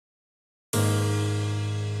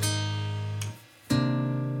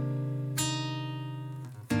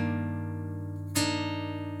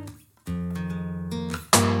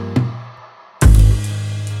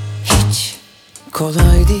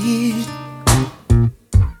kolay değil.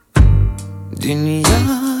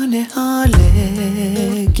 Dünya ne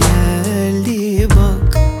hale geldi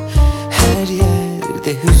bak. Her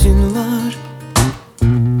yerde hüzün var.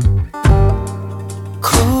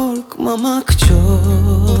 Korkmamak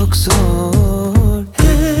çok zor.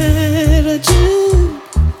 Her acı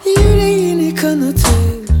yüreğini kanatır.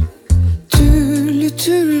 Türlü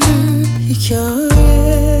türlü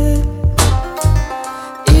hikaye.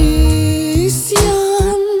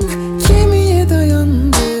 İsyan kemiğe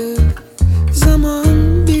dayandı.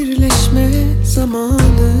 Zaman birleşme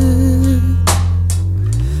zamanı.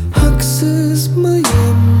 Haksız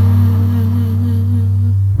mıyım?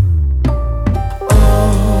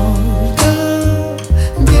 Orada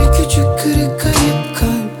bir küçük kırık kayıp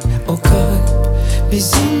kalp. O kalp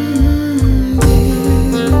bizimdir.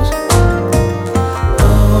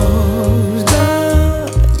 Orada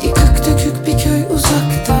yıkık dökük bir köy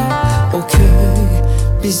uzakta. O köy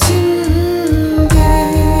bizimdir.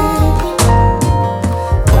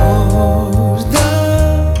 Orada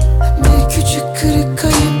bir küçük kırık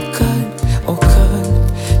kayıp kalp. O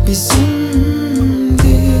kalp bizimdir.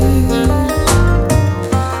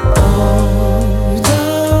 Orada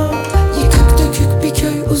yıkık dökük bir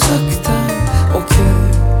köy uzakta. O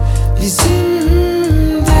köy bizimdir.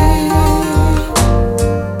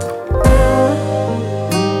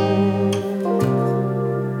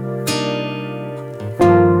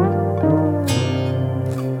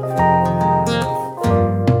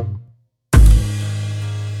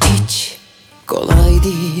 Hiç kolay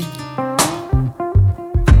değil.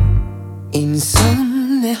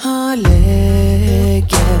 İnsan ne hale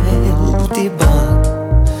geldi bak.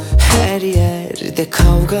 Her yerde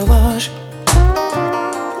kavga var.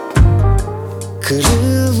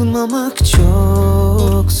 Kırılmamak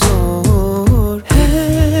çok zor.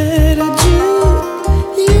 Her acı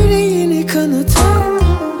yüreğini kanatır.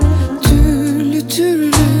 Türlü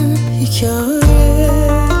türlü hikaye.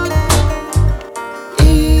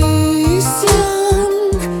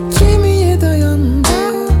 İsyan kemiğe dayandı.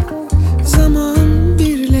 Zaman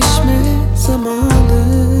birleşme zamanı.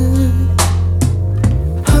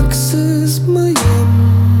 Haksız mıyım?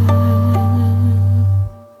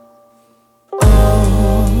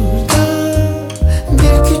 Orada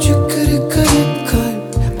bir küçük kırık kayıp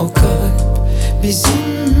kalp. O kalp bizimdir.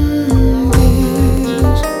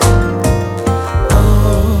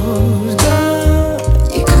 Orada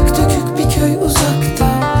yıkık dökük bir köy uzakta.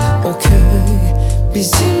 O köy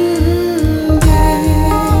bizimdir.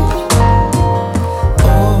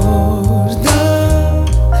 Orada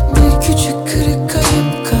bir küçük kırık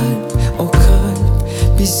kayıp kalp. O kalp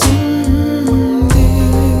bizimdir.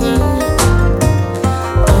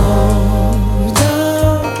 Orada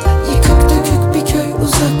yıkık dökük bir köy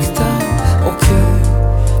uzakta. O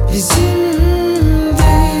köy bizimdir.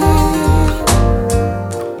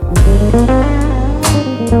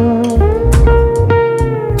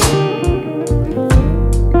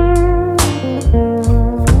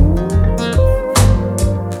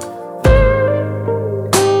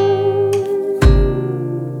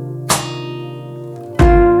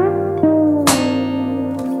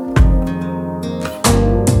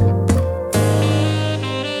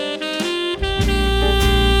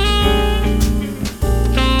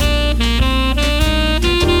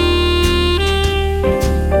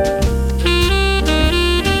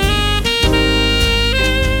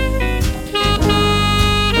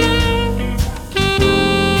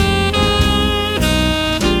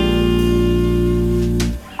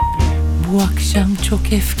 Bu akşam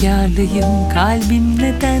çok efkarlıyım. Kalbim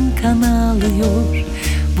neden kan ağlıyor?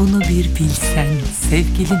 Bunu bir bilsen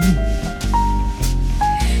sevgilim.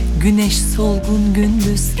 Güneş solgun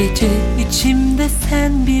gündüz gece. İçimde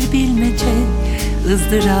sen bir bilmece.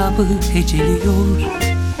 ızdırabı heceliyor.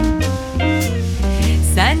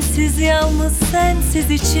 Sensiz yalnız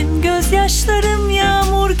sensiz içim. Gözyaşlarım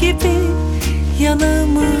yağmur gibi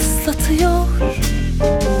yanağımı ıslatıyor.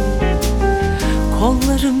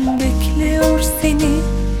 Kollarım bekliyor seni.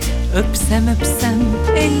 Öpsem öpsem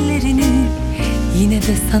ellerini, yine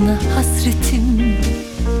de sana hasretim.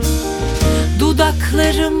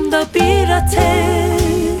 Dudaklarımda bir ateş,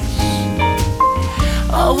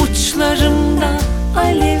 avuçlarımda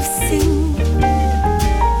alevsin.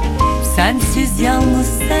 Sensiz yalnız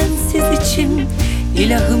sensiz içim.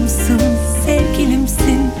 İlahımsın,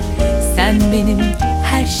 sevgilimsin. Sen benim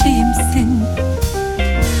her şeyimsin.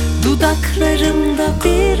 Dudaklarımda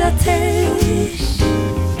bir ateş,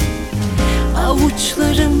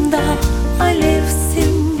 avuçlarımda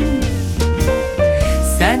alevsin.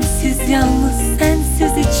 Sensiz yalnız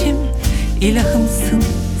sensiz içim. İlahımsın,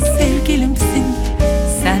 sevgilimsin.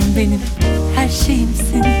 Sen benim her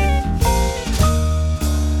şeyimsin.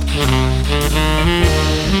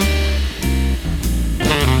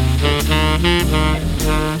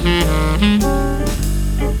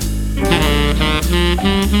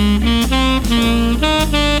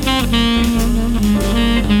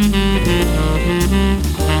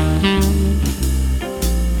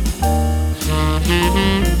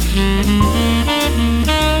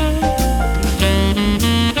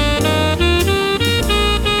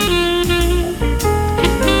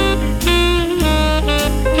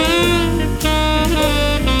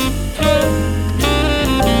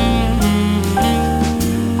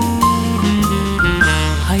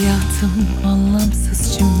 Hayatım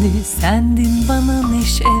anlamsız şimdi, sendin bana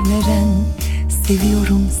neşe veren,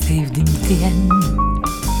 seviyorum sevdim diyen.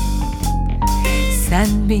 Sen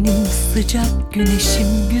benim sıcak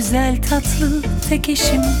güneşim, güzel tatlı tek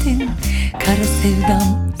eşimdin. Kara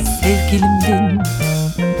sevdam sevgilimdin.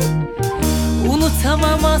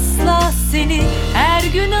 Unutamam asla seni, her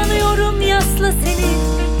gün anıyorum yasla seni.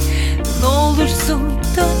 Ne olursun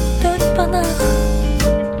dön dön bana,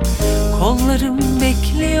 kollarım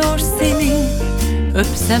bekliyor seni.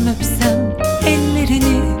 Öpsem öpsem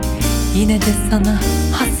ellerini, yine de sana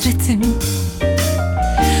hasretim.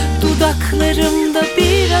 Dudaklarımda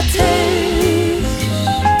bir ateş,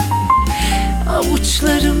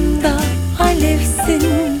 avuçlarımda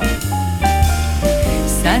alevsin.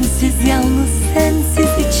 Sensiz yalnız sensiz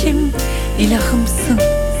içim, ilahımsın,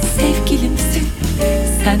 sevgilimsin.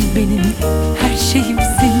 Sen benim her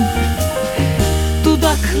şeyimsin.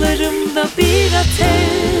 Dudaklarımda bir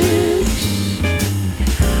ateş,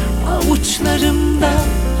 avuçlarımda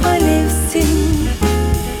alevsin.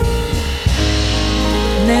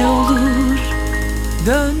 Ne olur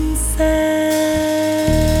dönsen.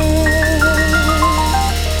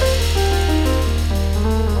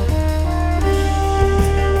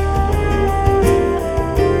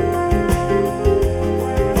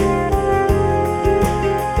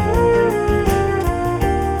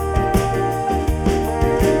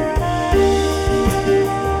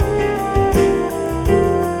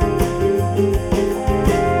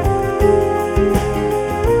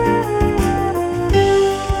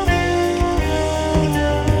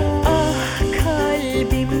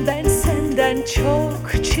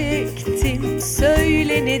 Çok çektim,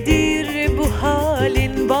 söyle nedir bu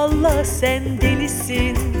halin? Vallahi sen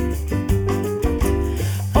delisin.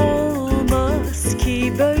 Olmaz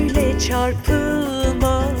ki böyle,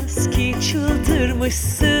 çarpılmaz ki,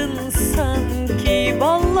 çıldırmışsın sanki.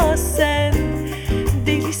 Vallahi sen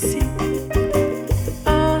delisin.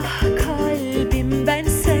 Ah kalbim, ben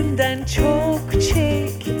senden çok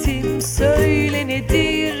çektim, söyle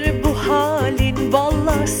nedir bu halin?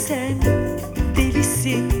 Vallahi sen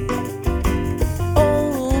delisin.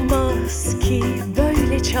 Olmaz ki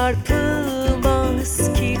böyle,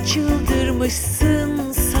 çarpılmaz ki, çıldırmışsın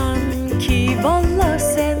sanki. Vallahi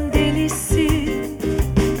sen delisin.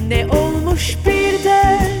 Ne olmuş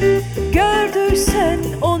birden gördüysen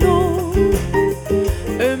onu,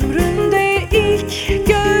 ömründe ilk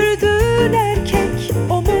gördüğün erkek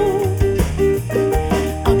o mu?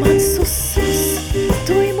 Aman sus sus,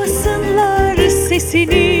 duymasınlar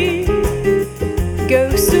sesini.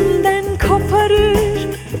 Göğsümden koparır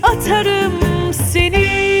atarım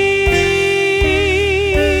seni.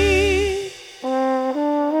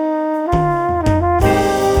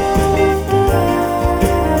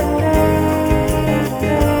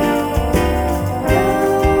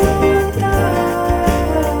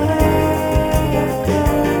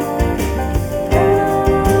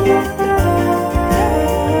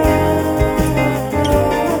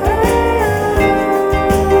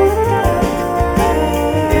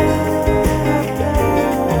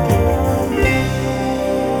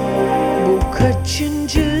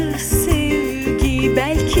 Kaçıncı sevgi,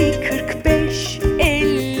 belki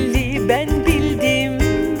 45-50, ben bildim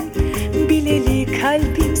bileli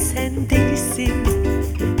kalbim sen delisin.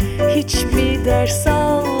 Hiç mi ders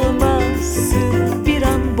almazsın, bir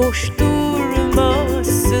an boş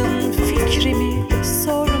durmazsın, fikrimi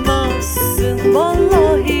sormazsın.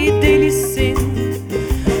 Vallahi delisin.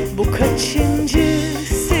 Bu kaçıncı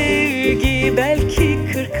sevgi, belki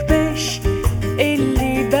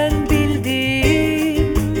 45-50, ben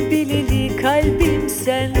kalbim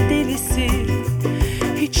sen delisin.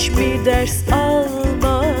 Hiç mi ders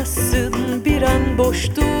almazsın, bir an boş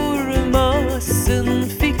durmazsın,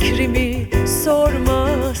 fikrimi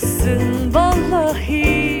sormazsın.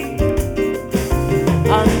 Vallahi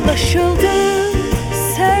anlaşıldı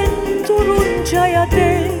sen duruncaya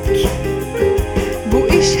dek. Bu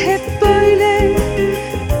iş hep böyle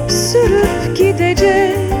sürüp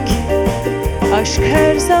gidecek. Aşk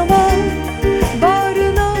her zaman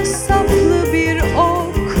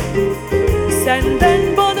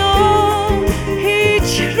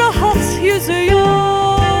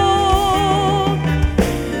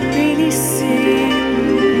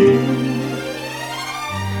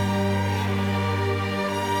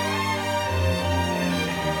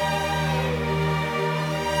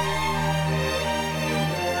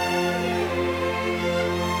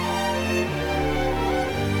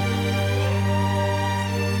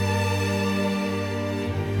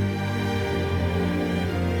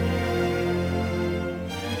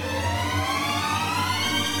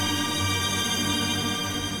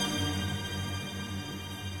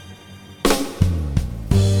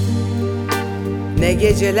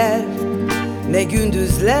geceler ne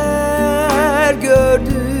gündüzler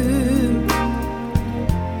gördüm.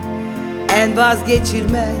 En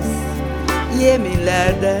vazgeçilmez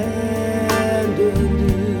yeminlerden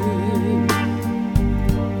döndüm.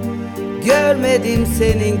 Görmedim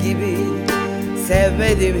senin gibi,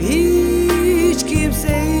 sevmedim hiç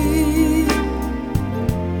kimseyi.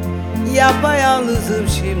 Yapayalnızım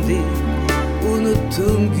şimdi,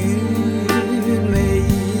 unuttum gülmeyi.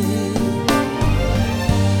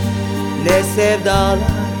 Ne sevdalar,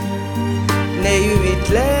 ne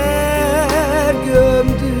ümitler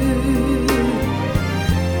gömdüm.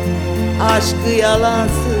 Aşkı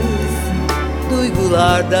yalansız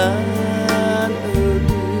duygulardan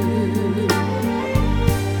öldüm.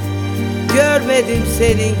 Görmedim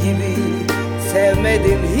senin gibi,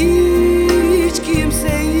 sevmedim hiç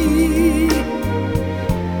kimseyi.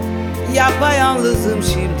 Yapayalnızım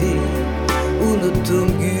şimdi, unuttum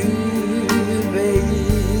gülmeyi.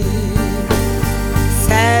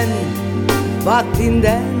 Sen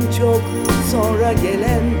vaktinden çok sonra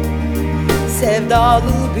gelen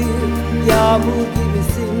sevdalı bir yağmur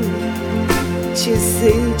gibisin.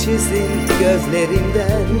 Çizsin çizsin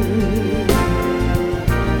gözlerimden.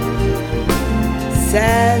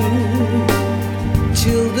 Sen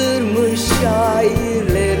çıldırmış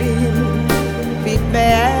şairlerin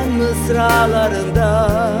bitmeyen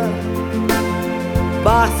mısralarında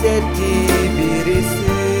bahsettiği birisi.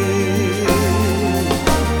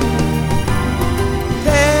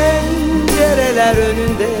 Pencereler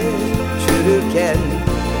önünde çürürken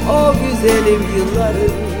o güzelim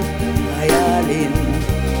yılların, hayalin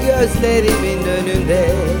gözlerimin önünde.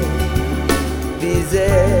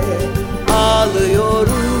 Bize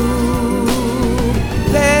ağlıyorum.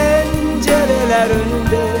 Pencereler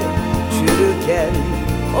önünde çürürken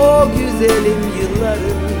o güzelim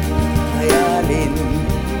yılların, hayalin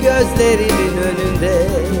gözlerimin önünde.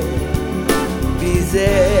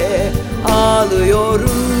 Bize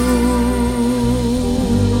ağlıyorum.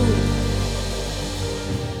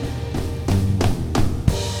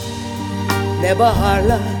 Ne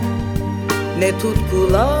baharlar, ne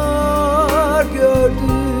tutkular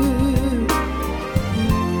gördüm.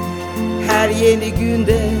 Her yeni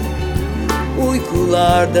günde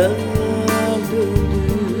uykulardan döndüm.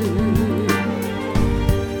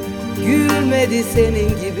 Gülmedi senin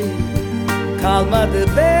gibi, kalmadı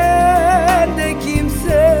bende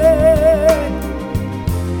kimse.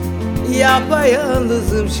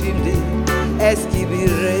 Yapayalnızım şimdi, eski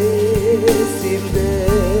bir resimde.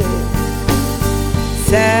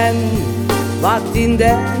 Sen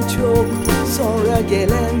vaktinden çok sonra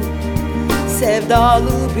gelen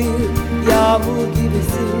sevdalı bir yağmur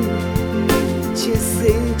gibisin.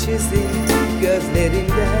 Çizsin çizsin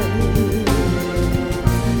gözlerinden.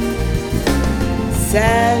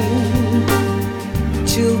 Sen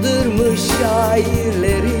çıldırmış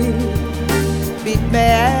şairlerin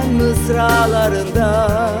bitmeyen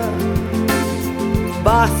mısralarında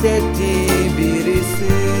bahsettiği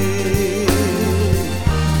birisi.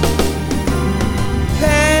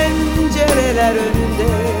 Pencereler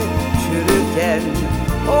önünde çürürken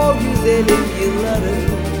o güzelim yılların,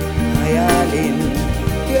 hayalin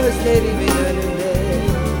gözlerimin önünde.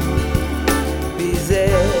 Bize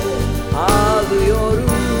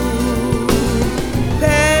ağlıyorum.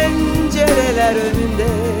 Pencereler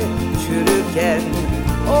önünde çürürken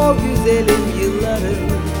o güzelim yılların,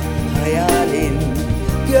 hayalin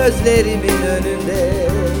gözlerimin önünde.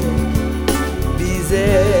 Bize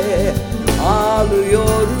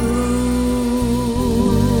ağlıyorum.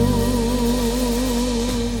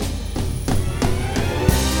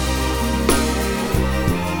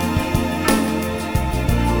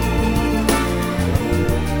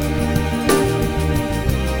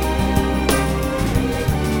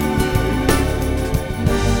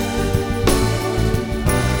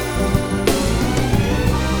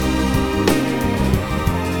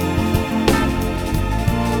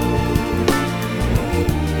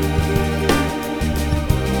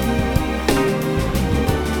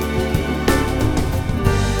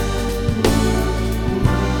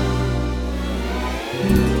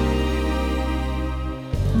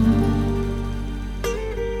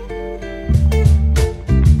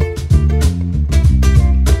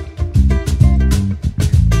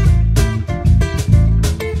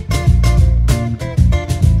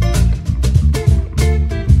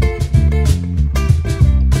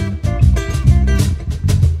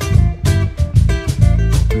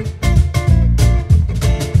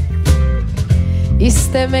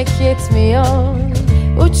 İstemek yetmiyor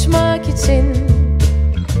uçmak için,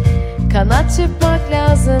 kanat çırpmak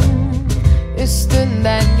lazım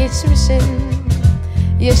üstünden geçmişin.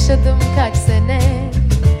 Yaşadım kaç sene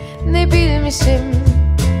ne bilmişim.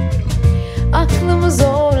 Aklımı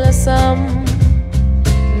zorlasam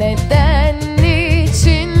neden,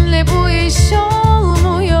 niçinle bu iş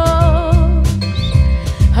olmuyor?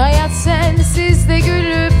 Hayat sensiz de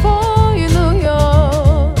gülüp oynuyor.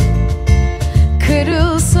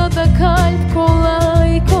 Kırılsa da kalp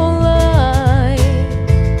kolay kolay,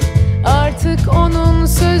 artık onun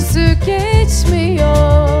sözü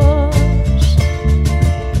geçmiyor.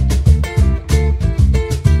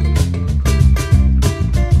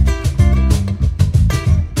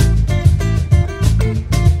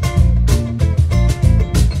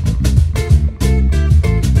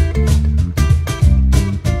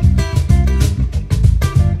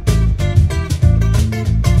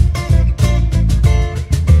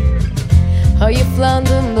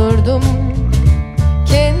 Hayıflandım durdum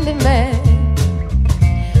kendime,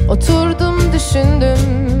 oturdum düşündüm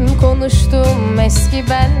konuştum eski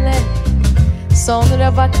benle.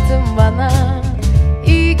 Sonra baktım bana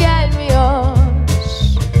iyi gelmiyor.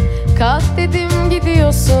 Kalk dedim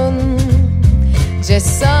gidiyorsun,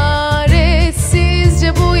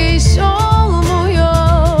 cesaretsizce bu iş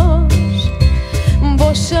olmuyor.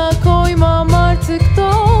 Boşa koymam artık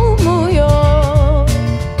dolmuyor.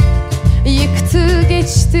 Yıktı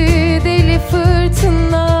geçti deli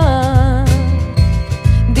fırtına,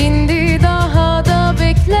 dindi daha da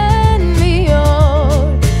beklenmiyor.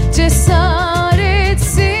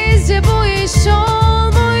 Cesaretsizce bu iş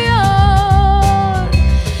olmuyor.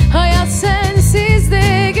 Hayat sensiz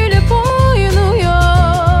de gülüp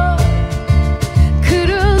oynuyor.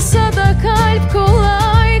 Kırılsa da kalp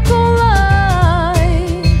kolay kolay,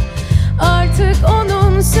 artık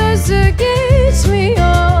onun sözü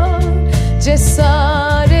geçmiyor.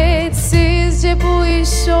 Cesaretsizce bu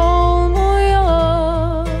iş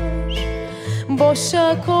olmuyor.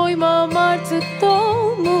 Boşa koymam artık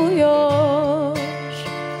dolmuyor.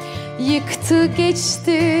 Yıktı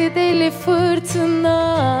geçti deli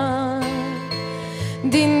fırtına,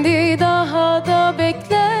 dindi daha da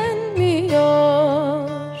beklenmiyor.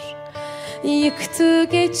 Yıktı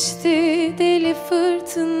geçti deli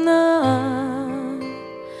fırtına,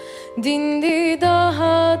 dindi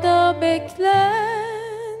daha da beklenmiyor.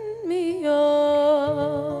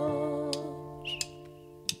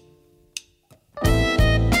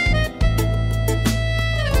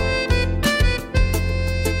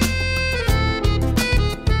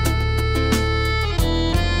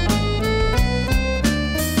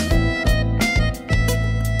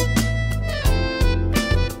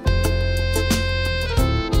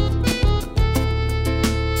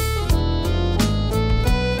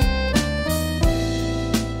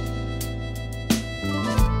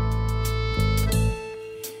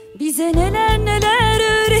 Bize neler neler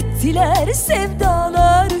öğrettiler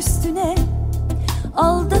sevdalar üstüne.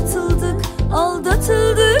 Aldatıldık,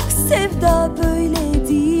 aldatıldık, sevda böyle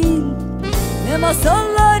değil. Ne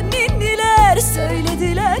masallar ninniler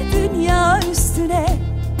söylediler dünya üstüne.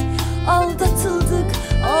 Aldatıldık,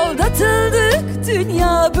 aldatıldık,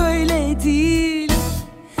 dünya böyle değil.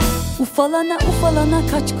 Ufalana ufalana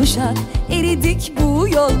kaç kuşak eridik bu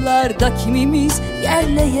yollarda. Kimimiz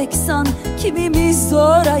yerle yeksan, kimimiz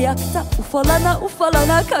zor ayakta. Ufalana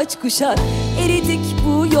ufalana kaç kuşak eridik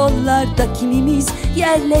bu yollarda. Kimimiz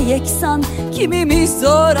yerle yeksan, kimimiz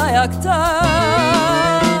zor ayakta.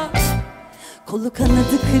 Kolu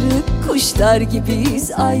kanadı kırık kuşlar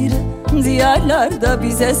gibiyiz ayrı diyarlarda.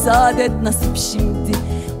 Bize saadet nasip şimdi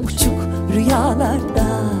uçuk rüyalarda.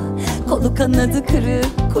 Kolu kanadı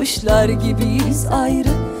kırık kuşlar gibiyiz ayrı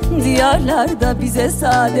diyarlarda. Bize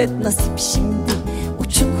saadet nasip şimdi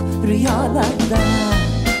uçuk rüyalarda.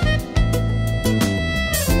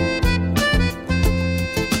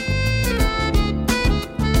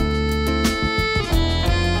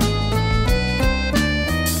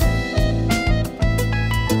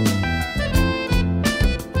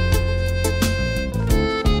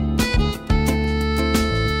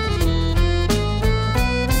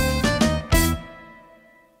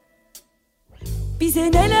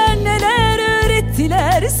 Bize neler neler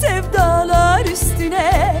öğrettiler sevdalar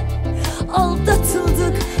üstüne.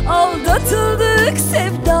 Aldatıldık, aldatıldık,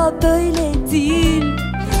 sevda böyle değil.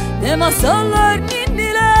 Ne masallar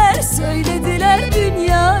ninniler söylediler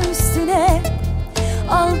dünya üstüne.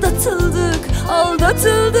 Aldatıldık,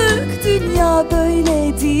 aldatıldık, dünya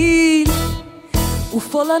böyle değil.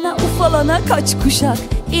 Ufalana ufalana kaç kuşak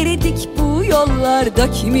eridik bu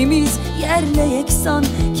yollarda. Kimimiz yerle yeksan,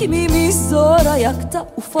 kimimiz zor ayakta.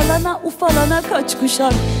 Ufalana ufalana kaç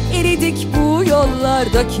kuşak eridik bu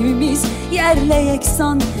yollarda. Kimimiz yerle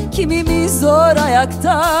yeksan, kimimiz zor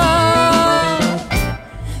ayakta.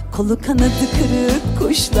 Kolu kanadı kırık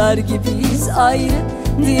kuşlar gibiyiz ayrı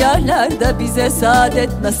Diyarlarda bize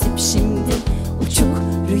saadet nasip şimdi, uçuk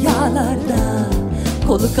rüyalarda.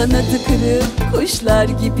 Kolu kanadı kırık kuşlar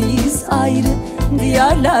gibiyiz ayrı.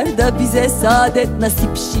 Diyarlarda bize saadet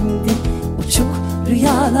nasip şimdi, uçuk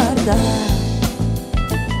rüyalarda.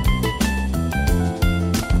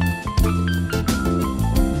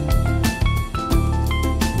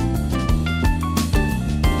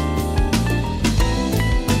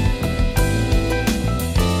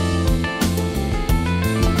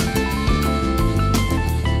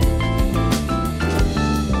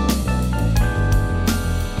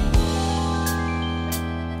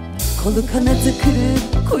 Kolu kanadı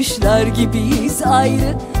kırık kuşlar gibiyiz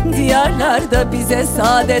ayrı. Diyarlarda bize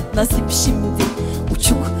saadet nasip şimdi,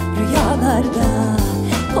 uçuk rüyalarda.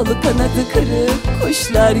 Kolu kanadı kırık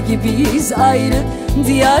kuşlar gibiyiz ayrı.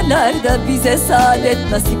 Diyarlarda bize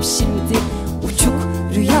saadet nasip şimdi, uçuk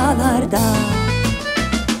rüyalarda.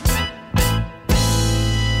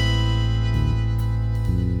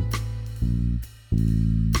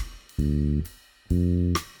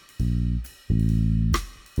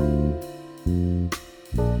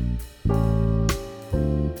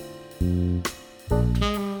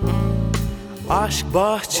 Aşk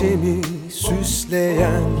bahçemi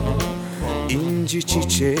süsleyen inci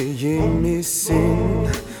çiçeğim misin?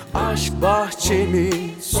 Aşk bahçemi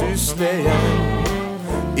süsleyen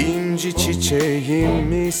inci çiçeğim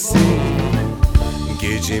misin?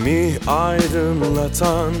 Gecemi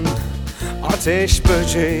aydınlatan ateş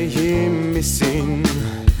böceğim misin?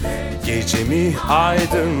 Gecemi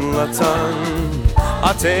aydınlatan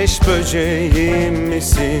ateş böceğim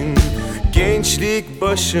misin? Gençlik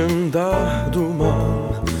başımda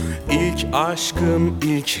duman, ilk aşkım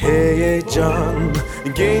ilk heyecan.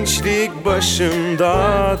 Gençlik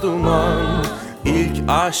başımda duman, ilk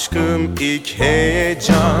aşkım ilk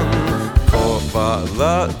heyecan.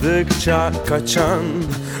 Kovaladıkça kaçan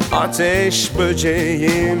ateş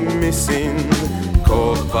böceğim misin?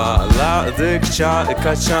 Kovaladıkça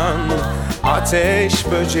kaçan ateş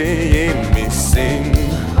böceğim misin?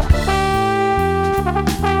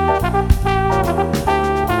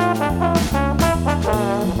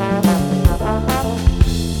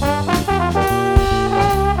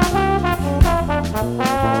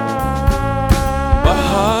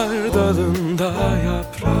 Bahar dalında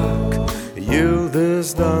yaprak,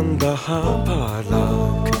 yıldızdan daha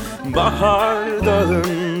parlak. Bahar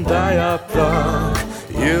dalında yaprak,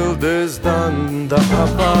 yıldızdan daha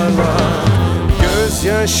parlak.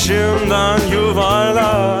 Gözyaşımdan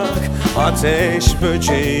yuvarlak ateş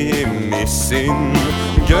böceğim misin?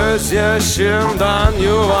 Gözyaşımdan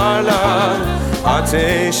yuvarlak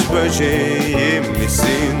ateş böceğim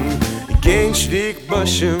misin? Gençlik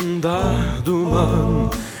başımda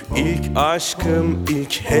duman, ilk aşkım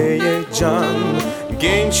ilk heyecan.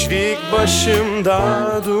 Gençlik başımda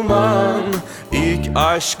duman, ilk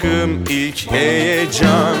aşkım ilk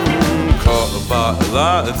heyecan.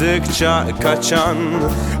 Kovaladıkça kaçan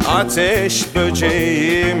ateş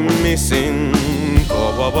böceğim misin?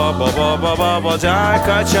 Kovaladıkça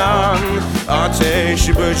kaçan ateş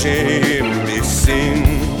böceğim misin?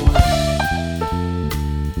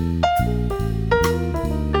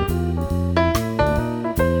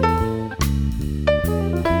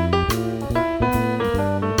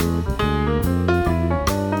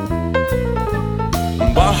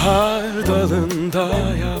 Bahar dalında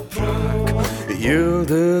yaprak,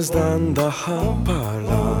 yıldızdan daha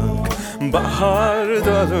parlak. Bahar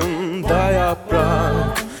dalında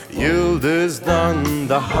yaprak, yıldızdan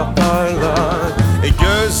daha parlak.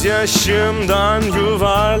 Gözyaşımdan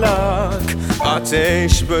yuvarlak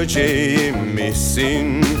ateş böceğim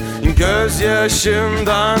misin?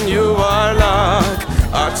 Gözyaşımdan yuvarlak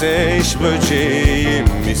ateş böceğim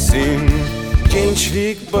misin?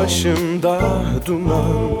 Gençlik başımda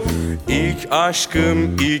duman, ilk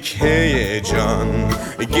aşkım ilk heyecan.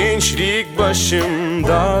 Gençlik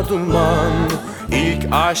başımda duman,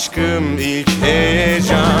 ilk aşkım ilk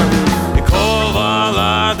heyecan.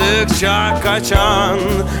 Kovaladıkça kaçan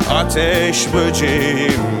ateş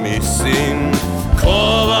böceğim misin?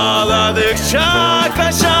 Kovaladıkça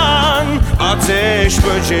kaçan ateş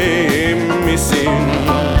böceğim misin?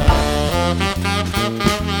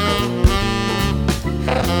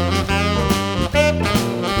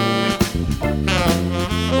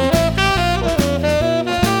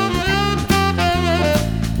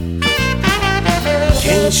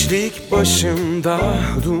 Gençlik başımda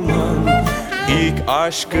duman, ilk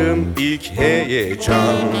aşkım ilk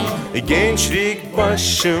heyecan. Gençlik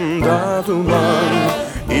başımda duman,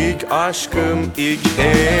 ilk aşkım ilk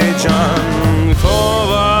heyecan.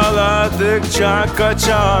 Kovaladıkça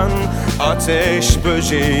kaçan ateş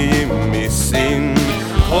böceğim misin?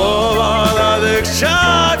 Kovaladıkça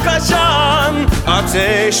kaçan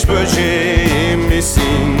ateş böceği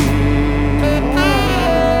misin?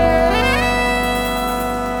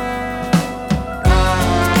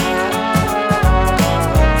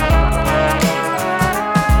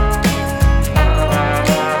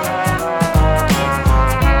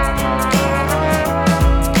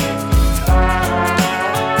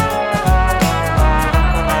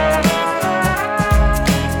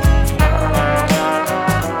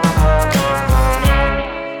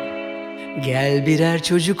 Gel birer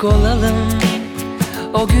çocuk olalım,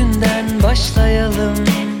 o günden başlayalım.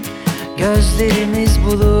 Gözlerimiz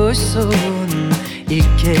buluşsun,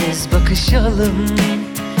 ilk kez bakışalım.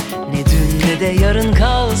 Ne dün ne de yarın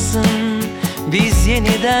kalsın, biz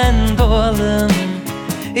yeniden doğalım.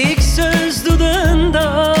 İlk söz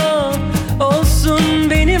dudağında olsun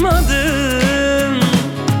benim adım.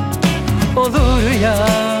 Olur ya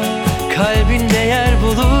kalbinde yer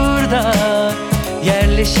bulur da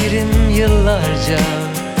yerleşirim yıllarca,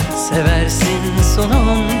 seversin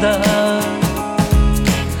sonunda.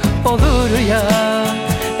 Olur ya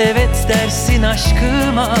evet dersin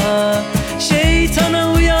aşkıma,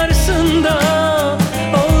 şeytana uyarsın da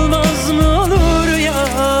olmaz mı olur ya?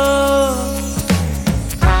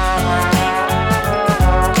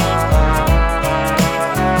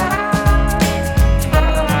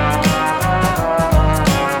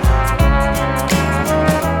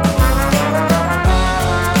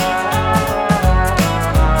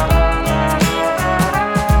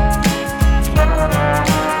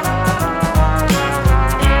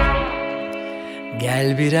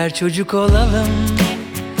 Gel birer çocuk olalım,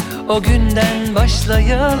 o günden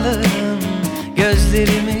başlayalım.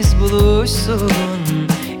 Gözlerimiz buluşsun,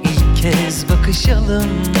 ilk kez bakışalım.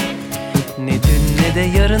 Ne dün ne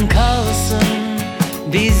de yarın kalsın,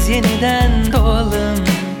 biz yeniden doğalım.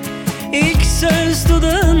 İlk söz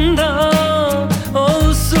dudağında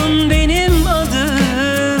olsun benim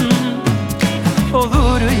adım.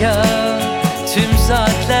 Olur ya tüm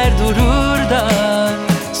saatler durur da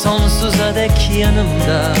sonsuza dek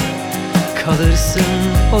yanımda kalırsın.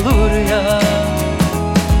 Olur ya,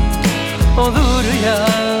 olur ya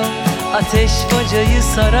ateş bacayı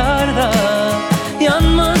sarar da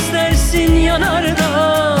yanmaz dersin yanar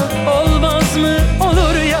da olmaz mı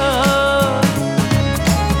olur ya?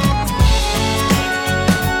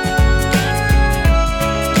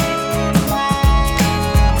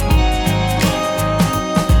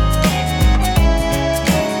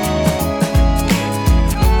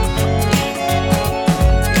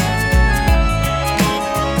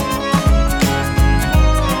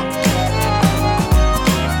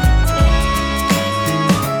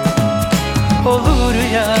 Olur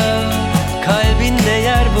ya kalbinde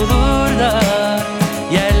yer bulur da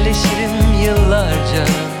yerleşirim yıllarca,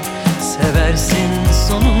 seversin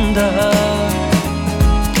sonunda.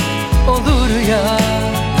 Olur ya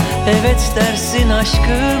evet dersin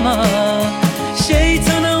aşkıma,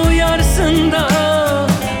 şeytana uyarsın da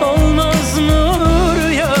olmaz mı olur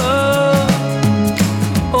ya?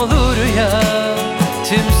 Olur ya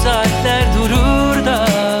tüm saatler durur da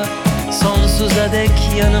sonsuza dek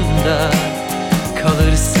yanımda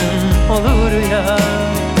kalırsın. Olur ya,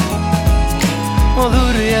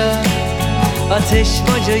 olur ya ateş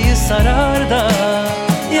bacayı sarar da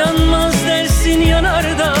yanmaz dersin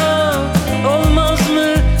yanar da olmaz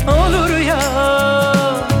mı olur ya?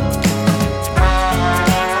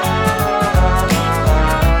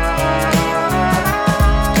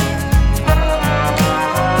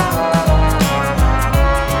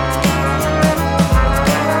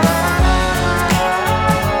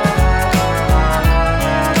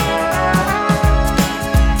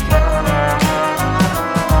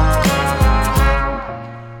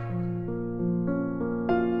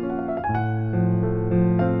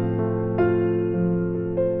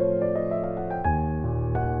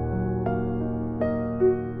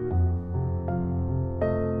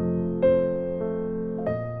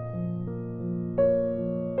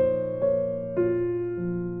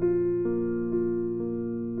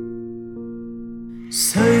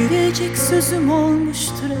 Söyleyecek sözüm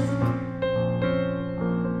olmuştur hep,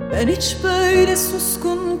 ben hiç böyle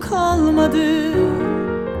suskun kalmadım.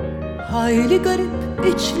 Hayli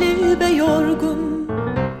garip, içli ve yorgun,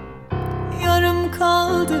 yarım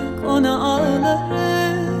kaldık ona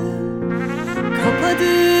ağlarım.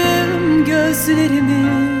 Kapadım gözlerimi,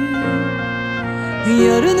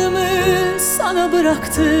 yarınımı sana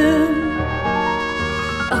bıraktım.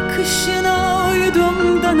 Akışına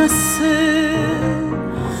uydum da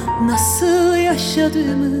nasıl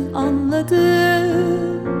yaşadığımı anladım.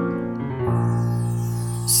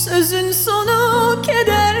 Sözün sonu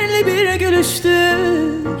kederli kederli bir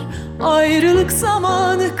gülüştür. Ayrılık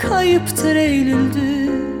zamanı kayıptır,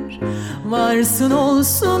 Eylül'dür. Varsın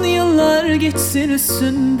olsun yıllar geçsin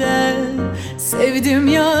üstünden. Sevdim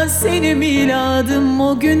ya seni, miladım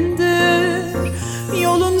o gündür.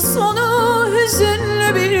 Yolun sonu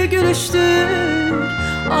hüzünlü bir gülüştür.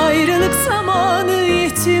 Ayrılık zamanı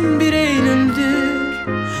yetim bir Eylül'dür.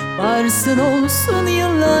 Varsın olsun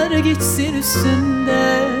yıllar geçsin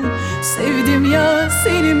üstünden. Sevdim ya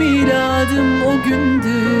seni, miladım o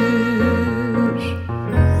gündür.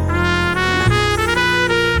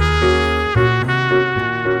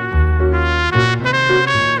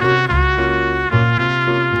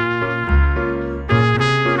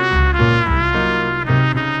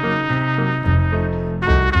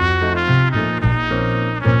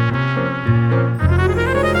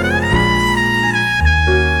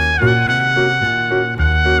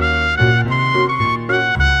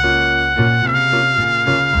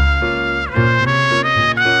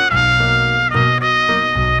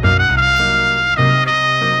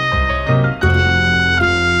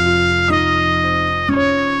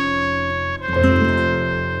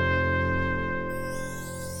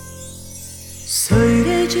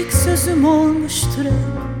 Söyleyecek sözüm olmuştur hep.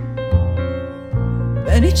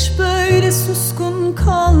 Ben hiç böyle suskun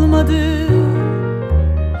kalmadım.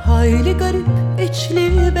 Hayli garip,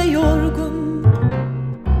 içli ve yorgun.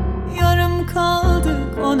 Yarım kaldı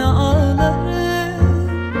ona ağlarım.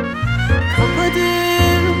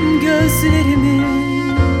 Kapadım gözlerimi,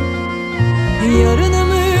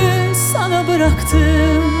 yarınımı sana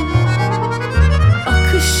bıraktım.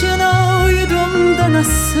 Akışına uydum da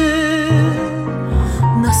nasıl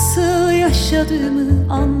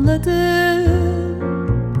yaşadığımı anladım.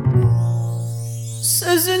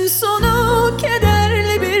 Sözün sonu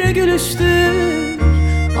kederli bir gülüştür.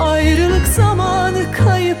 Ayrılık zamanı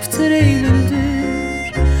kayıptır,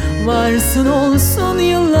 Eylül'dür. Varsın olsun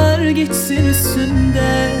yıllar geçsin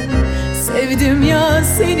üstünden. Sevdim ya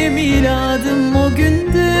seni, miladım o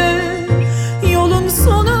gündür. Yolun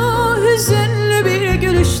sonu hüzünlü bir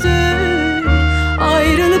gülüştür.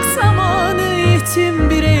 Ayrılık zamanı yetim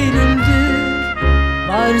bir Eylül'dür.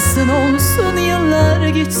 Varsın olsun yıllar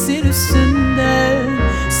geçsin üstünden.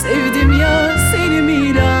 Sevdim ya seni,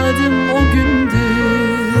 miladım o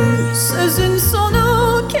gündür. Sözün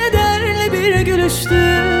sonu kederli bir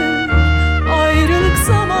gülüştür. Ayrılık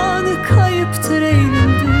zamanı kayıptır,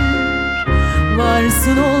 Eylül'dür.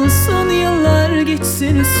 Varsın olsun yıllar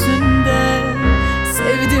geçsin üstünden.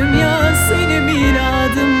 Sevdim ya seni,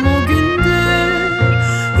 miladım o gündür.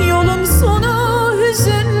 Yolun sonu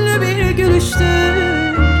hüzünlü bir gülüştür.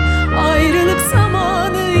 Ayrılık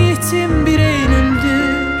zamanı yetim bir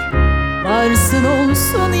Eylül'dür. Varsın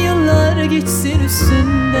olsun yıllar geçsin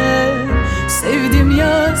üstünden. Sevdim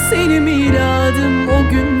ya seni, miladım o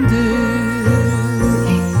gündür.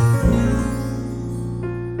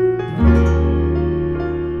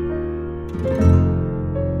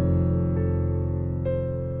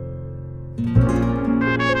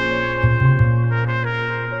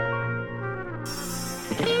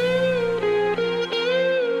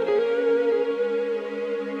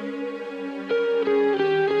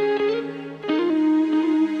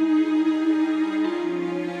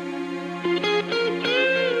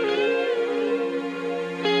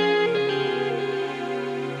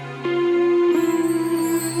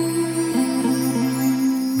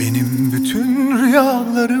 Benim bütün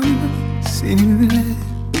rüyalarım seninle.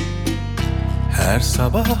 Her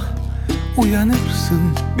sabah uyanırsın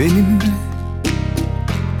benimle.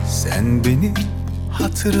 Sen beni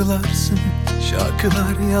hatırlarsın,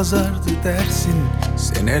 şarkılar yazardı dersin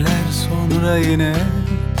seneler sonra yine.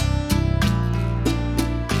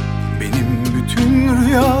 Benim bütün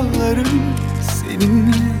rüyalarım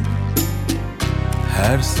seninle.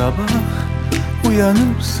 Her sabah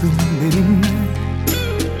uyanırsın benimle.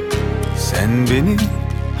 Sen beni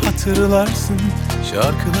hatırlarsın,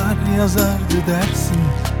 şarkılar yazardı dersin,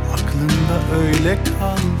 aklında öyle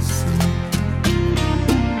kalsın.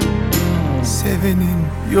 Sevenin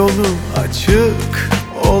yolu açık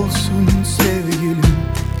olsun sevgilim.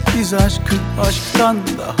 Biz aşkı aşktan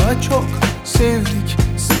daha çok sevdik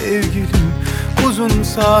sevgilim. Uzun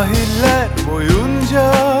sahiller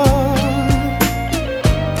boyunca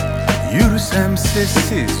yürüsem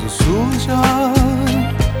sessiz usulca.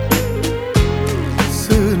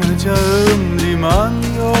 Sığınacağım liman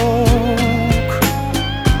yok,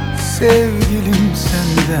 sevgilim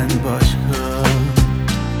senden başka.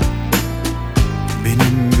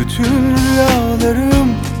 Benim bütün rüyalarım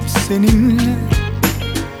seninle.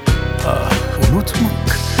 Ah,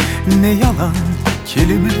 unutmak ne yalan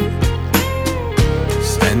kelime.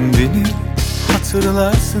 Sen beni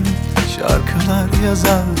hatırlarsın. Şarkılar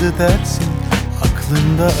yazardı dersin,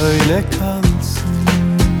 aklında öyle kalsın.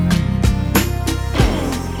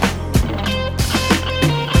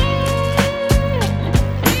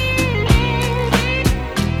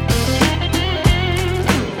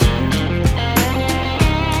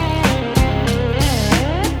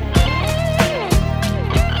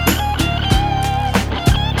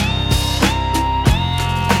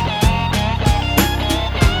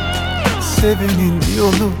 Sevenin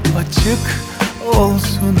yolu açık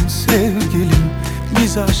olsun sevgilim.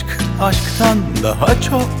 Biz aşktan daha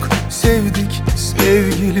çok sevdik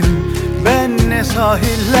sevgilim. Ben ne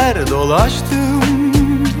sahiller dolaştım,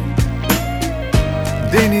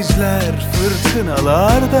 denizler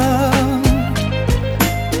fırtınalarda,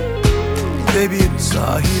 ve bir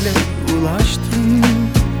sahile ulaştım.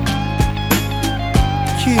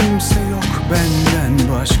 Kimse yok benden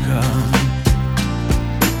başka.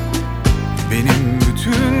 Benim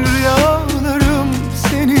bütün rüyalarım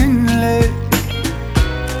seninle.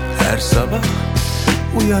 Her sabah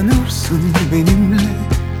uyanırsın benimle.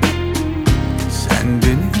 Sen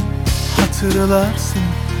beni hatırlarsın,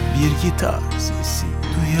 bir gitar sesi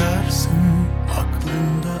duyarsın,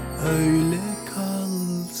 aklında öyle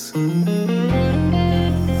kalsın.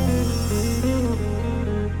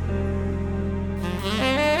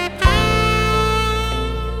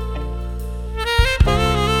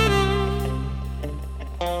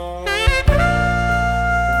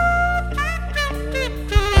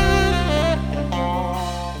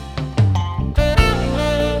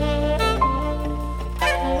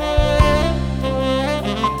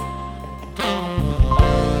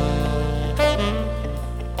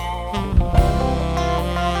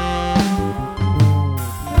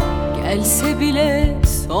 Gelse bile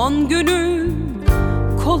son günüm,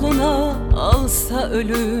 koluna alsa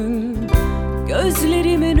ölüm,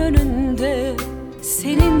 gözlerimin önünde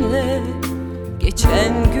seninle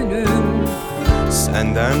geçen günüm.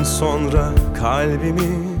 Senden sonra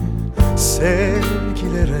kalbimi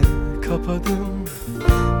sevgilere kapadım.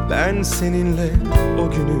 Ben seninle o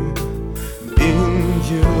günü 1000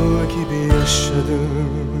 yıl gibi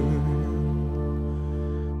yaşadım.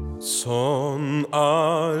 Son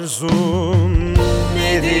arzun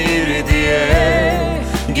nedir diye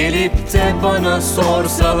gelip de bana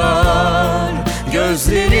sorsalar,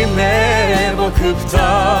 gözlerime bakıp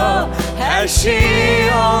da her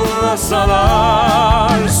şeyi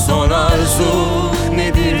anlasalar. Son arzun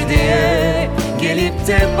nedir diye gelip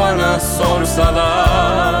de bana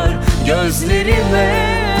sorsalar,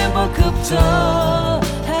 gözlerime bakıp da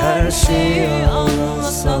her şeyi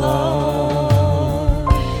anlasalar.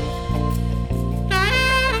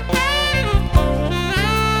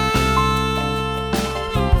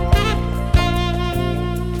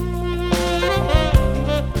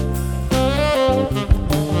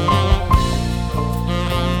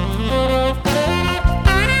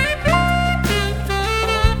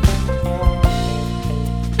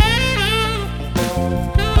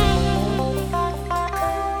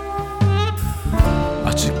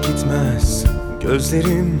 Açık gitmez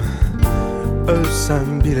gözlerim,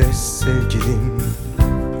 ölsem bile sevgilim.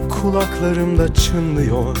 Kulaklarımda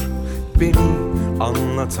çınlıyor beni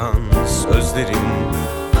anlatan sözlerim.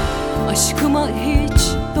 Aşkıma hiç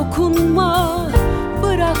dokunma,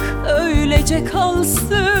 bırak öylece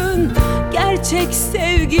kalsın. Gerçek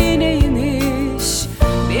sevgi neymiş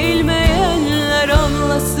bilmeyenler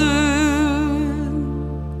anlasın.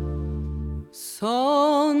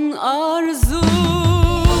 Son arzun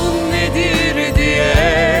nedir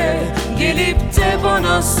diye gelip de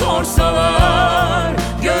bana sorsalar,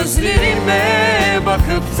 gözlerime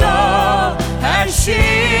bakıp da her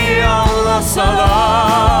şeyi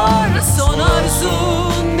anlasalar. Son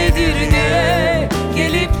arzun nedir diye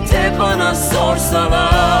gelip de bana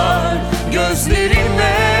sorsalar,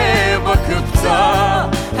 gözlerime bakıp da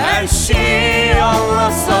her şeyi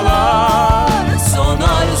anlasalar. Son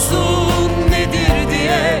arzun nedir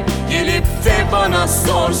diye gelip de bana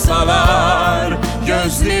sorsalar,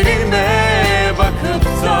 gözlerime bakıp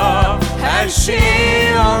da her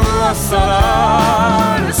şeyi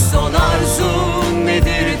anlasalar. Son arzun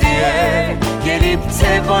nedir diye gelip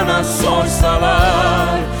de bana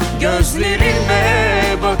sorsalar, gözlerime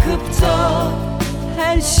bakıp da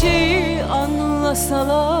her şeyi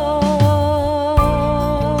anlasalar.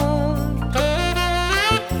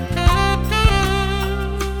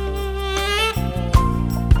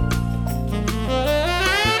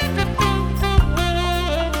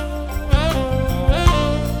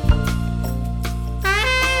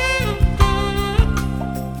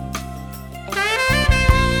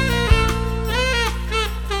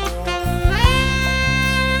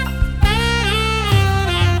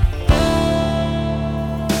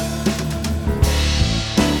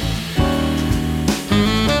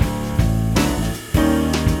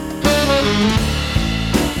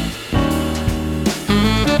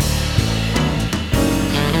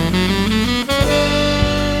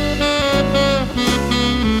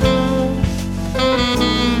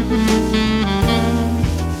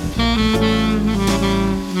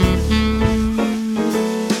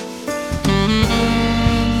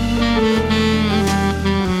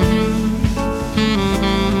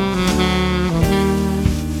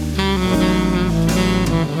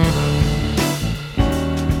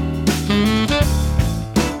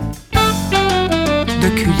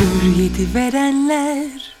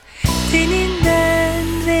 verenler teninden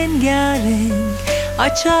rengarenk.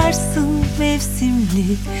 Açarsın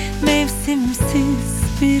mevsimli, mevsimsiz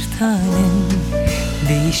bir tanem.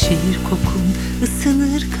 Değişir kokun,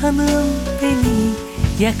 ısınır kanım, beni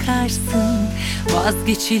yakarsın.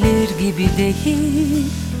 Vazgeçilir gibi değil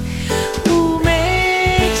bu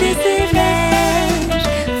mecizeler.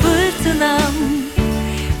 Fırtınam,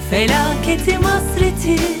 felaketim,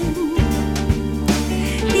 hasretim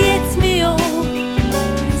yetmiyor,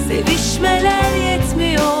 sevişmeler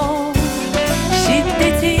yetmiyor.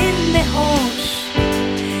 Şiddetin ne hoş,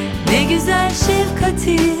 ne güzel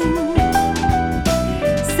şefkatin.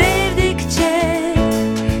 Sevdikçe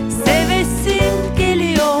sevesim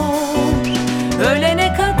geliyor.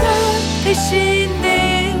 Ölene kadar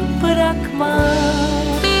peşindeyim, bırakma.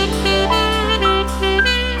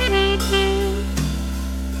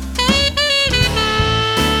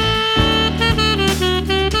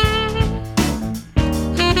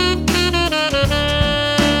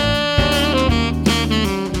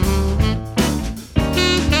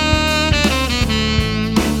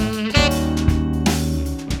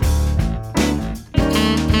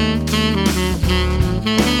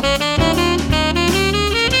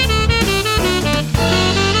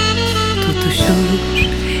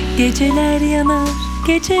 Geceler yanar,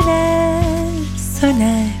 geceler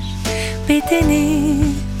söner. Bedeni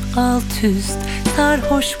alt üst,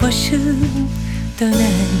 sarhoş başım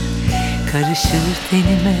döner. Karışır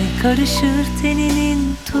tenime, karışır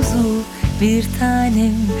teninin tuzu. Bir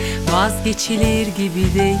tanem, vazgeçilir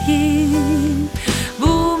gibi değil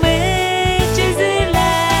bu mecizeler.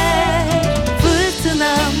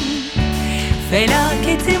 Fırtınam,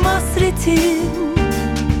 felaketim, hasretim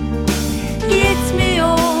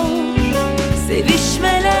yetmiyor,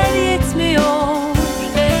 sevişmeler yetmiyor.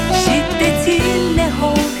 Şiddetin ne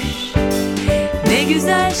hoş, ne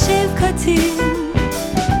güzel şefkatin.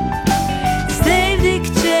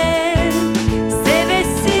 Sevdikçe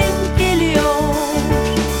sevesim geliyor.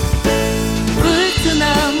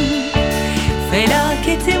 Fırtınam,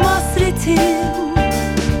 felaketim, hasretim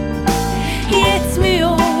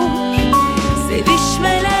yetmiyor,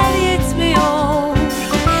 sevişmeler yetmiyor.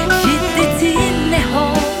 Şiddetin ne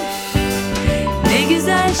hoş, ne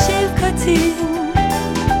güzel şefkatin.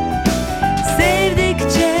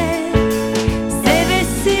 Sevdikçe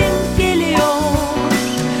sevesim geliyor.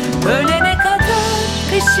 Ölene kadar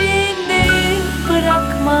peşindeyim,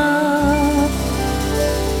 bırakma.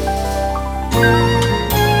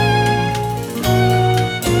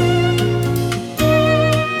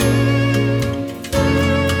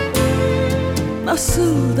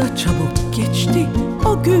 Nasıl da çabuk geçti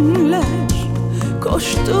o günler.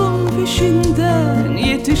 Koştum peşinden,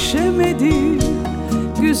 yetişemedim.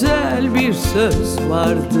 Güzel bir söz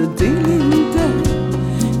vardı dilimde.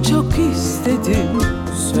 Çok istedim,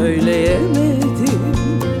 söyleyemedim.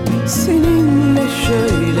 Seninle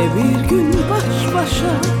şöyle bir gün baş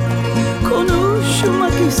başa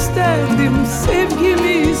konuşmak isterdim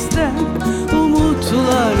sevgimizden.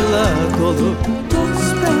 Umutlarla dolu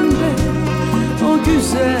toz pembe o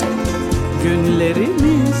güzel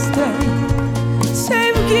günlerimizden.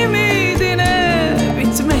 Sevgimiydi ne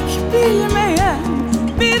bitmek bilmeyen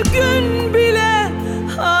bir gün bile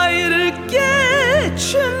ayrı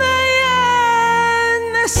geçmeyen.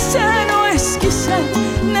 Ne sen o eski sen,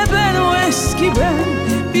 ne ben o eski ben.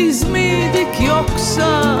 Biz miydik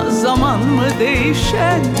yoksa zaman mı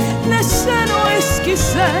değişen? Ne sen o eski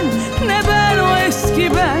sen, ne ben o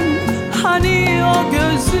eski ben. Hani o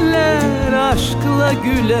gözler aşkla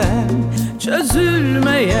gülen,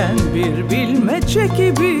 çözülmeyen bir bilmece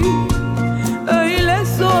gibi. Öyle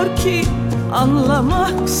zor ki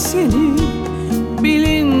anlamak seni,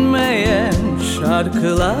 bilinmeyen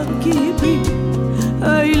şarkılar gibi.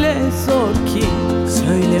 Öyle zor ki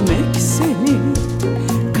söylemek seni,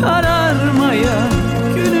 kararmayan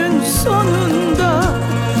günün sonunda.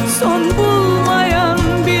 Son bulmayan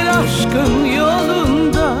bir aşkın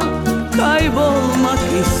yolunda kaybolmak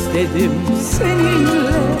istedim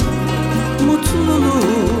seninle.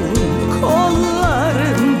 Mutluluğun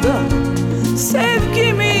kollarında.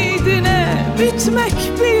 Sevgimiydi ne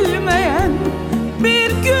bitmek bilmeyen bir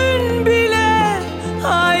gün bile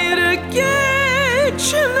ayrı geçmeyen.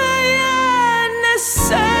 Ne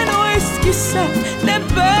sen o eski sen, ne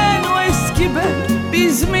ben o eski ben.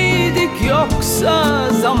 Biz miydik yoksa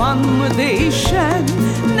zaman mı değişen?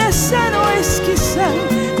 Ne sen o eski sen,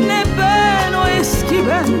 ne ben o eski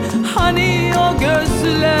ben. Hani o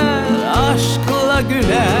gözler aşkla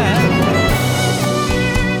gülen.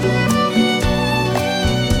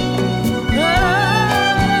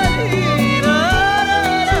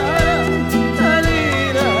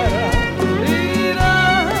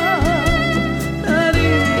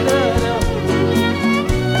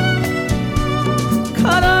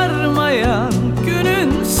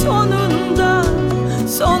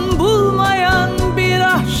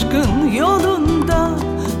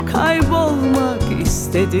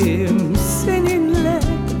 istedim seninle,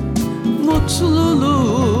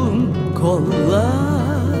 mutluluğum kollarında.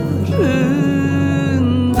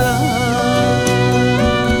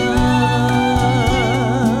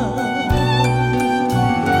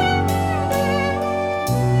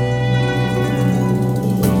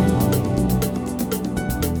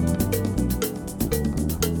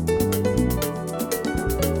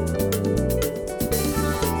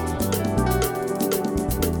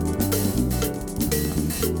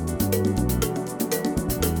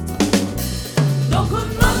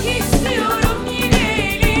 Dokunmak istiyorum yine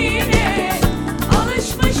eline,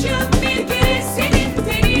 alışmışım bir kere senin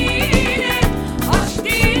tenine. Aşk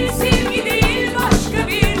değil, sevgi değil, başka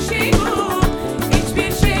bir şey bu.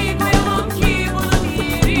 Hiçbir şey koyamam ki bunun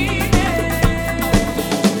yerine.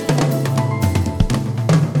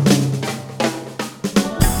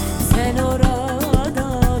 Sen orada,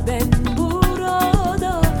 ben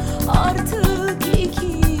burada, artık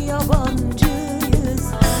iki yabancıyız.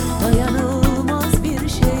 Dayanılmaz bir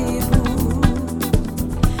şey bu.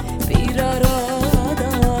 Bir arada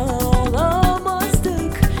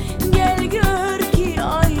olamazdık. Gel gör ki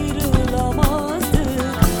ayrılamazdık.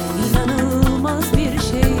 İnanılmaz bir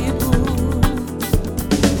şey bu.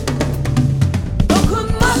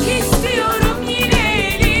 Dokunmak istiyorum yine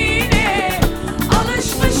eline,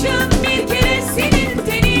 alışmışım bir kere senin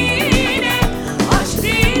tenine. Aşk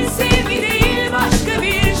değil, sevgi değil, başka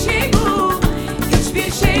bir şey bu.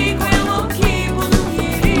 Hiçbir şey koyamam ki bunun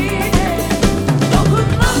yerine.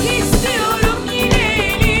 Dokunmak istiyorum yine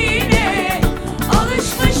eline,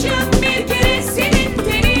 alışmışım bir kere senin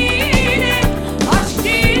tenine. Aşk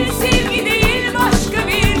değil, sevgi değil, başka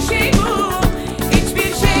bir şey bu.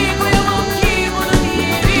 Hiçbir şey koyamam ki bunun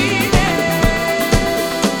yerine.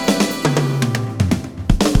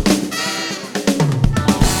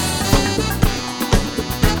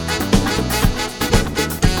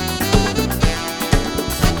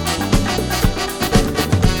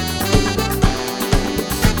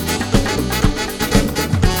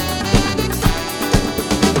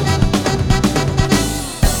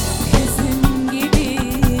 Hüzün gibi,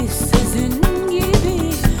 sözün gibi,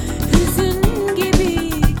 hüzün gibi,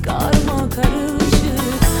 karma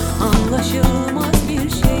karışık, anlaşılmaz bir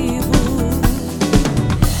şey bu.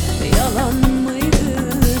 Yalan mıydı,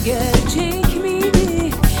 gerçek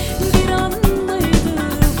miydi? Bir andaydı,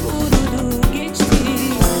 vurdu geçti,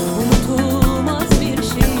 unutulmaz bir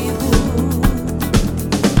şey bu.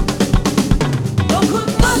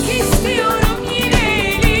 Dokunmak istiyorum yine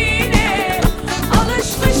eline,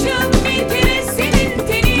 alışmışım bir kere senin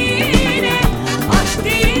tenine. Aşk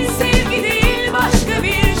değil, sevgi değil, başka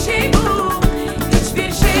bir şey bu.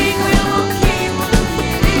 Hiçbir şey koyamam ki bunun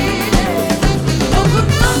yerine.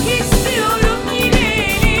 Dokunmak istiyorum yine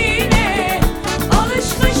eline,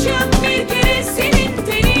 alışmışım bir kere senin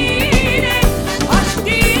tenine. Aşk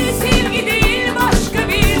değil, sevgi değil, başka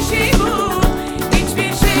bir şey bu.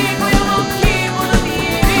 Hiçbir şey koyamam ki bunun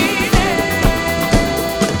yerine.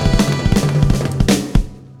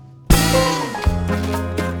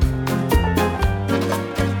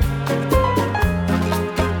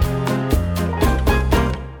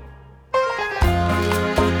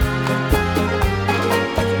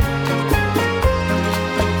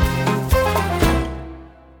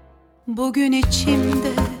 Bugün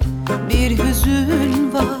içimde bir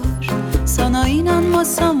hüzün var. Sana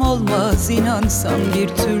inanmasam olmaz, inansam bir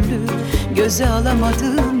türlü. Göze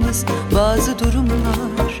alamadığımız bazı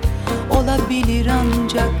durumlar olabilir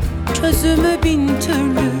ancak çözümü bin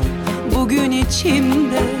türlü. Bugün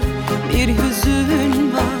içimde bir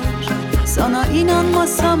hüzün var. Sana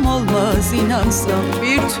inanmasam olmaz, inansam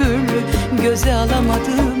bir türlü. Göze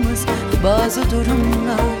alamadığımız bazı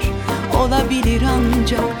durumlar olabilir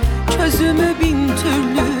ancak çözümü bin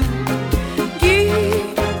türlü.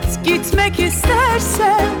 Gitmek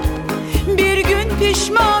istersen, bir gün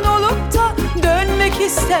pişman olup da dönmek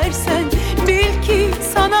istersen, bil ki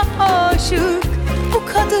sana aşık bu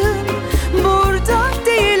kadın burada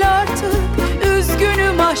değil artık.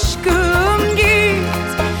 Üzgünüm aşkım,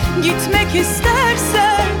 gitmek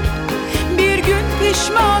istersen, bir gün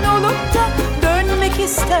pişman olup da dönmek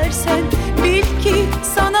istersen, bil ki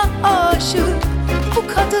sana aşık bu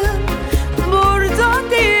kadın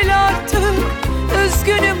burada değil artık.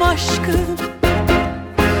 Üzgünüm aşkım.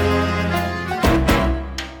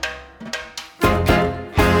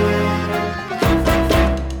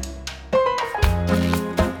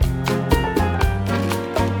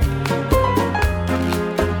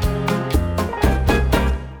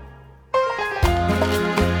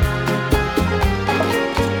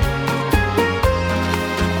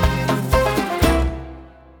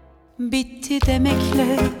 Bitti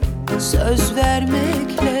demekle söz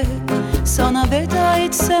vermekle. Sana veda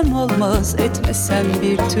etsem olmaz, etmesem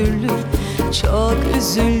bir türlü. Çok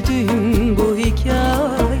üzüldüm bu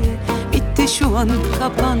hikaye. Bitti şu an,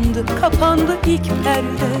 kapandı, kapandı ilk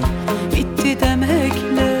perde. Bitti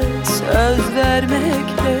demekle, söz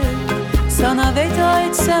vermekle. Sana veda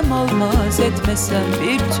etsem olmaz, etmesem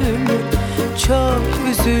bir türlü. Çok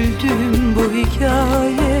üzüldüm bu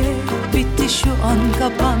hikaye. Bitti şu an,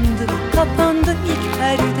 kapandı, kapandı ilk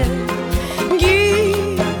perde.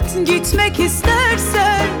 Gitmek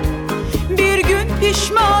istersen, bir gün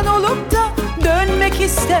pişman olup da dönmek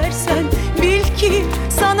istersen, bil ki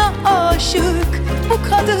sana aşık bu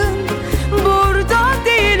kadın burada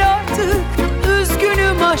değil artık.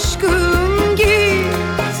 Üzgünüm aşkım,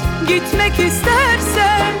 gitmek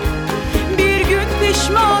istersen, bir gün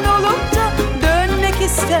pişman olup da dönmek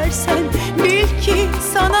istersen, bil ki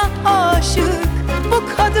sana aşık bu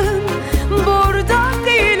kadın burada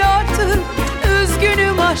değil artık.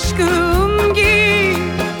 Üzgünüm aşkım, git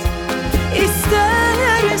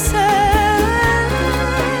istersen,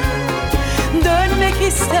 dönmek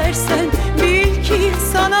istersen, bil ki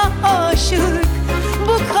sana aşık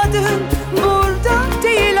bu kadın burada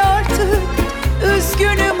değil artık.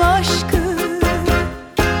 Üzgünüm aşkım.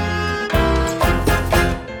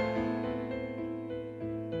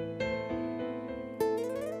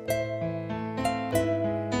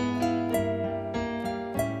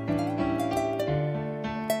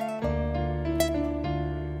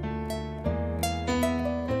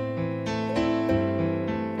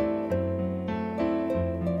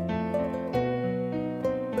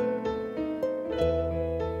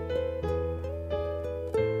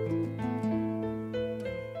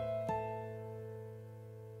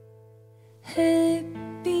 Hep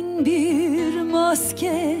bin bir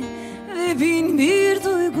maske ve bin bir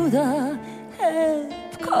duyguda,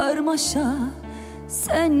 hep karmaşa.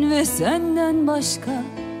 Sen ve senden başka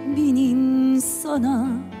bin insana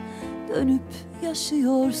dönüp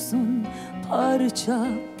yaşıyorsun parça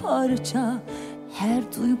parça. Her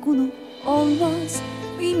duygunu olmaz,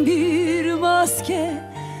 bin bir maske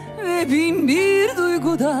ve bin bir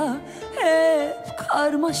duyguda, hep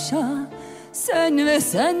karmaşa. Sen ve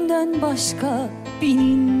senden başka bin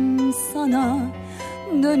insana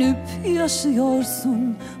dönüp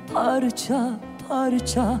yaşıyorsun parça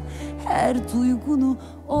parça. Her duygunu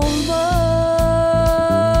olmaz.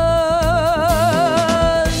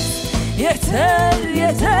 Yeter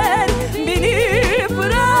yeter, beni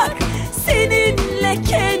bırak seninle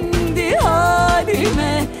kendi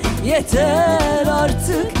halime. Yeter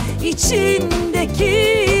artık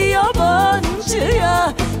içindeki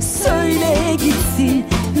yabancıya. Söyle gitsin,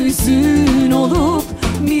 hüzün olup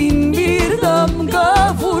bin bir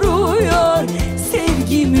damga vuruyor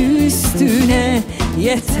sevgim üstüne.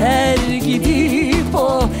 Yeter gidip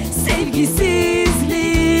o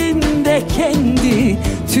sevgisizliğinde kendi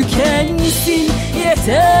tükensin.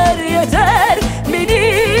 Yeter yeter,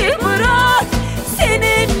 beni bırak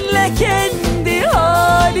seninle kendi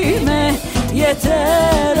halime.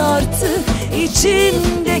 Yeter artık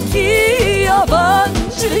içimdeki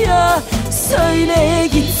yabancıya. Söyle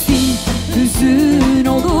gitsin, hüzün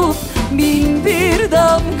olup bin bir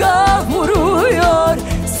damga vuruyor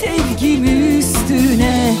sevgim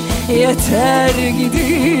üstüne. Yeter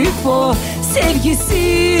gidip o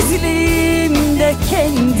sevgisizliğimde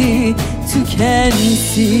kendi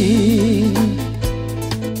tükensin.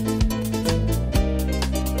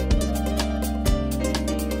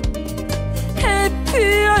 Hep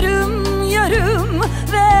yarım yarım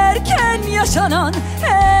ve erken yaşanan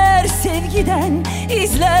her sevgiden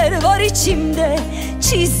izler var içimde.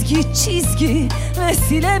 Çizgi çizgi ve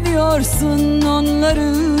silemiyorsun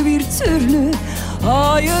onları bir türlü.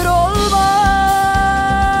 Hayır olmaz.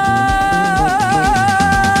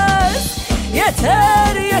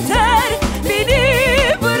 Yeter yeter, beni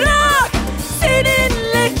bırak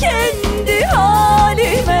seninle kendi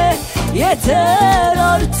halime. Yeter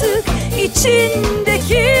artık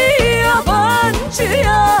içindeki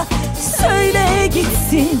yabancıya. Söyle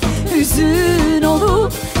gitsin, hüzün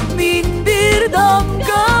olup bin bir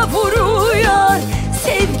damga vuruyor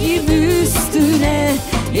sevgim üstüne.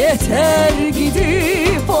 Yeter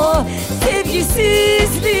gidip o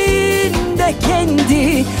sevgisizliğinde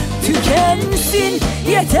kendi tükensin.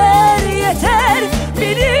 Yeter yeter,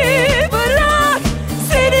 beni bırak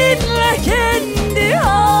seninle kendi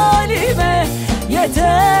halime.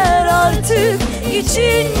 Yeter artık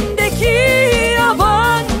içindeki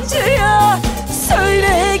yabancıya.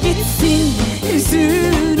 Söyle gitsin,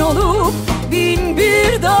 hüzün olup bin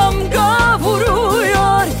bir damga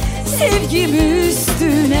vuruyor sevgim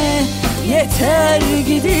üstüne. Yeter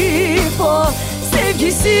gidip o sevgisizliğinde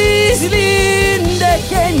sevgisizliğinde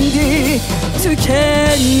kendi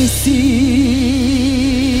tükensin.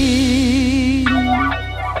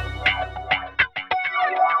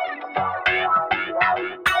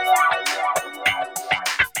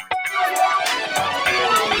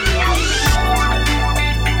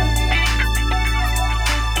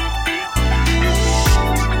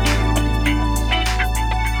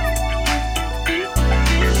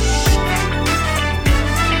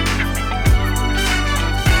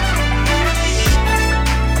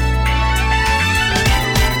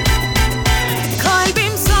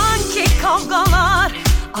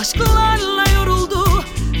 Aşklarla yoruldu,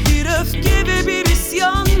 bir öfke ve bir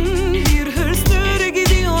isyan, bir hırstır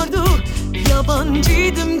gidiyordu.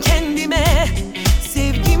 Yabancıydım kendime,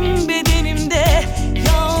 sevgim bedenimde,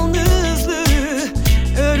 yalnızlığı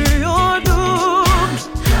örüyordum.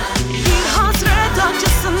 Bir hasret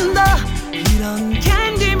acısında bir an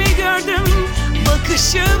kendimi gördüm.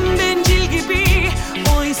 Bakışım bencil gibi,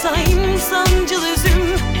 oysa insancıl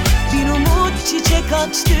üzüm. Bir umut çiçek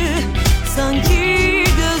açtı, sanki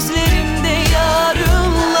gözlerimde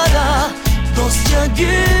yarınlara dostça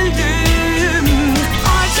güldüm.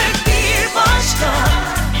 Artık bir başka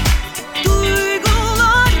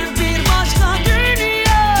duygular, bir başka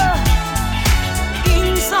dünya.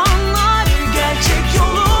 İnsanlar gerçek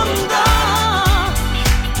yolunda,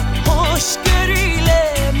 hoşgörüyle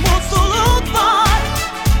mutluluk var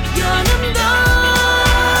yanımda.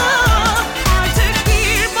 Artık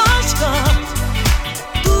bir başka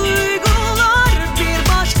duygular, bir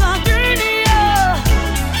başka dünya.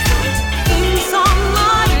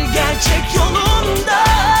 İnsanlar gerçek yolunda,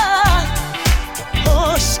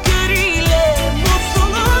 hoşgörüyle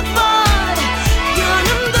mutluluk var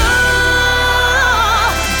yanımda.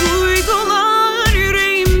 Duygular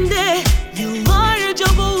yüreğimde yıllarca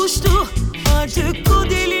boğuştu. Artık o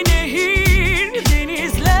deli nehir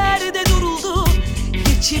denizlerde duruldu.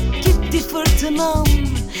 Geçip gitti fırtınam,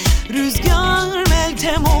 rüzgar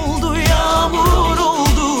meltem oldu, yağmur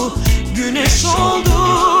oldu, güneş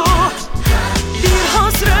oldu. Bir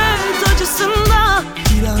hasret acısında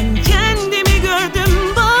bir an kendimi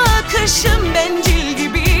gördüm. Bakışım bencil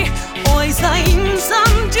gibi, oysa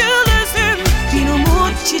insancıl üzüm. Bir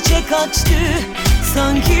umut çiçek açtı,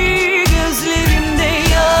 sanki